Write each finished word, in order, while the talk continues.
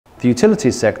The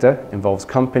utilities sector involves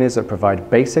companies that provide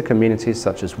basic amenities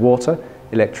such as water,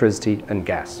 electricity, and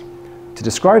gas. To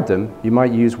describe them, you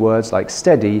might use words like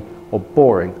steady or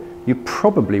boring. You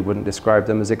probably wouldn't describe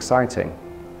them as exciting.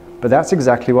 But that's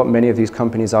exactly what many of these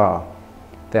companies are.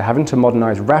 They're having to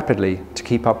modernize rapidly to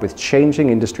keep up with changing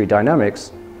industry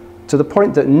dynamics, to the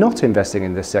point that not investing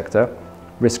in this sector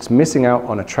risks missing out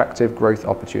on attractive growth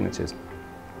opportunities.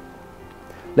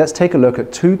 Let's take a look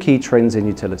at two key trends in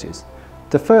utilities.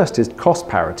 The first is cost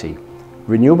parity.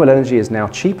 Renewable energy is now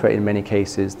cheaper in many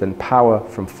cases than power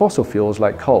from fossil fuels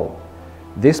like coal.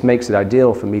 This makes it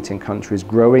ideal for meeting countries'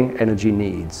 growing energy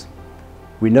needs.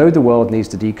 We know the world needs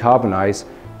to decarbonize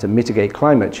to mitigate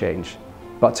climate change,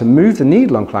 but to move the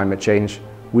needle on climate change,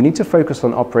 we need to focus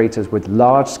on operators with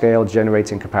large-scale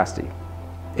generating capacity.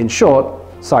 In short,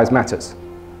 size matters.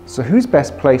 So who's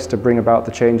best placed to bring about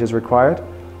the changes required?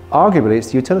 Arguably,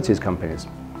 it's the utilities companies,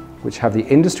 which have the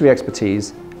industry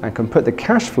expertise and can put the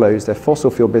cash flows their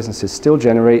fossil fuel businesses still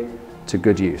generate to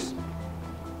good use.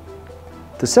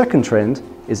 The second trend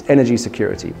is energy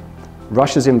security.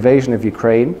 Russia's invasion of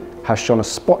Ukraine has shone a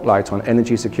spotlight on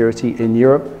energy security in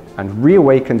Europe and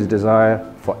reawakened a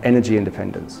desire for energy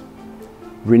independence.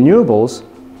 Renewables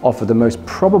offer the most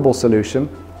probable solution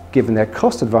given their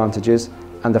cost advantages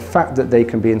and the fact that they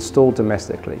can be installed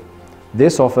domestically.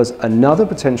 This offers another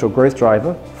potential growth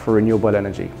driver for renewable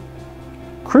energy.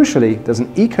 Crucially, there's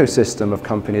an ecosystem of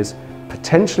companies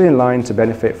potentially in line to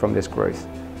benefit from this growth.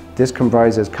 This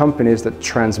comprises companies that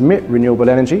transmit renewable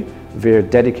energy via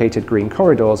dedicated green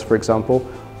corridors, for example,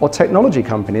 or technology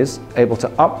companies able to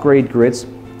upgrade grids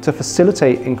to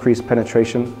facilitate increased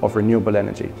penetration of renewable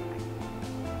energy.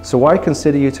 So why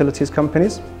consider utilities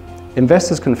companies?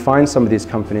 Investors can find some of these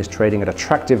companies trading at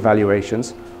attractive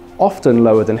valuations, often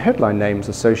lower than headline names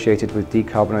associated with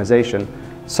decarbonization,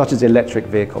 such as electric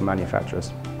vehicle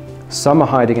manufacturers. Some are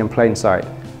hiding in plain sight.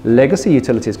 Legacy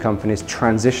utilities companies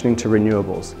transitioning to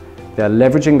renewables. They're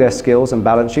leveraging their skills and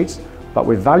balance sheets, but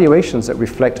with valuations that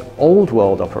reflect old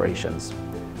world operations.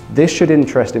 This should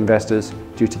interest investors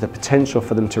due to the potential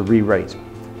for them to re-rate,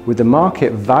 with the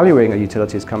market valuing a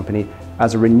utilities company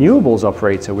as a renewables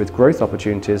operator with growth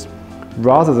opportunities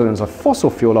rather than as a fossil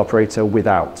fuel operator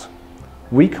without.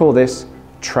 We call this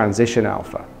transition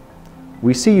alpha.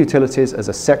 We see utilities as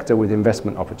a sector with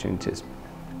investment opportunities.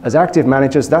 As active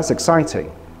managers, that's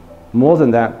exciting. More than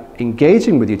that,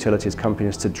 engaging with utilities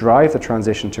companies to drive the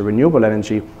transition to renewable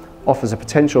energy offers a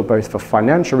potential both for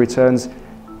financial returns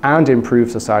and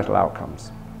improved societal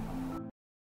outcomes.